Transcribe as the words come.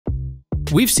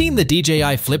We've seen the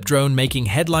DJI Flip drone making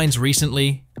headlines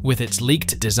recently, with its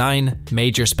leaked design,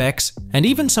 major specs, and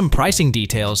even some pricing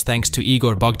details thanks to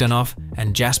Igor Bogdanov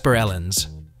and Jasper Ellens.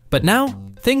 But now,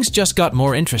 things just got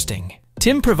more interesting.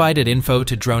 Tim provided info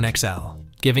to DroneXL,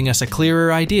 giving us a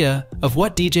clearer idea of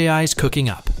what DJI's cooking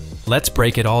up. Let's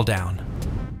break it all down.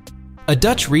 A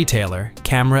Dutch retailer,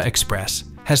 Camera Express,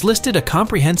 has listed a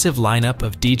comprehensive lineup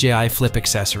of DJI Flip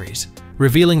accessories,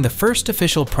 revealing the first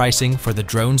official pricing for the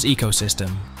drone's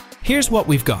ecosystem. Here's what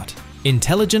we've got.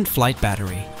 Intelligent flight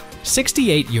battery,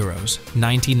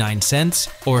 €68.99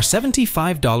 or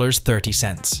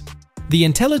 $75.30. The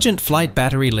intelligent flight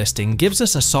battery listing gives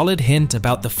us a solid hint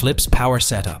about the Flip's power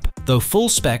setup, though full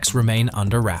specs remain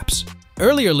under wraps.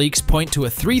 Earlier leaks point to a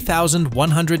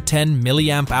 3,110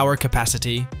 mAh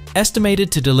capacity,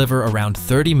 estimated to deliver around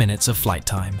 30 minutes of flight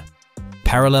time.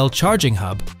 Parallel charging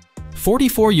hub,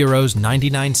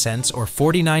 €44.99 or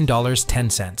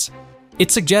 $49.10.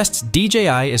 It suggests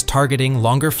DJI is targeting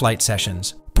longer flight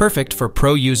sessions, perfect for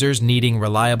pro users needing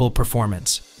reliable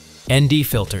performance. ND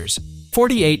filters,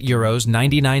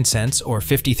 €48.99 or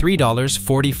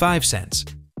 $53.45.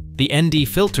 The ND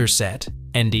filter set,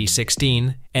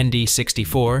 ND16,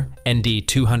 ND64,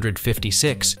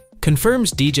 ND256,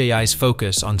 confirms DJI's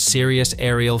focus on serious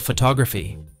aerial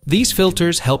photography. These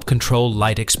filters help control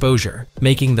light exposure,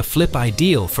 making the Flip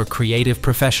ideal for creative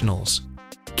professionals.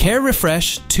 Care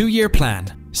Refresh 2-year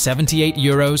plan,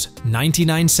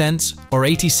 €78.99 or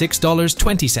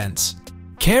 $86.20.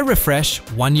 Care Refresh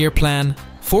 1-year plan,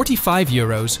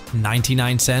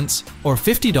 €45.99 or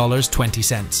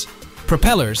 $50.20.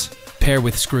 Propellers, pair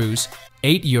with screws,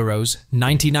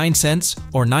 €8.99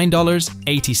 or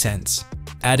 $9.80.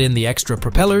 Add in the extra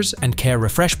propellers and Care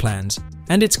Refresh plans,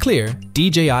 and it's clear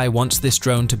DJI wants this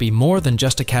drone to be more than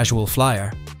just a casual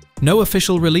flyer. No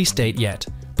official release date yet,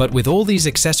 but with all these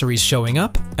accessories showing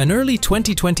up, an early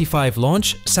 2025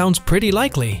 launch sounds pretty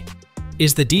likely.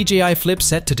 Is the DJI Flip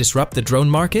set to disrupt the drone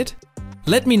market?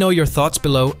 Let me know your thoughts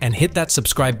below and hit that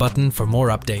subscribe button for more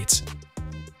updates.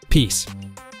 Peace.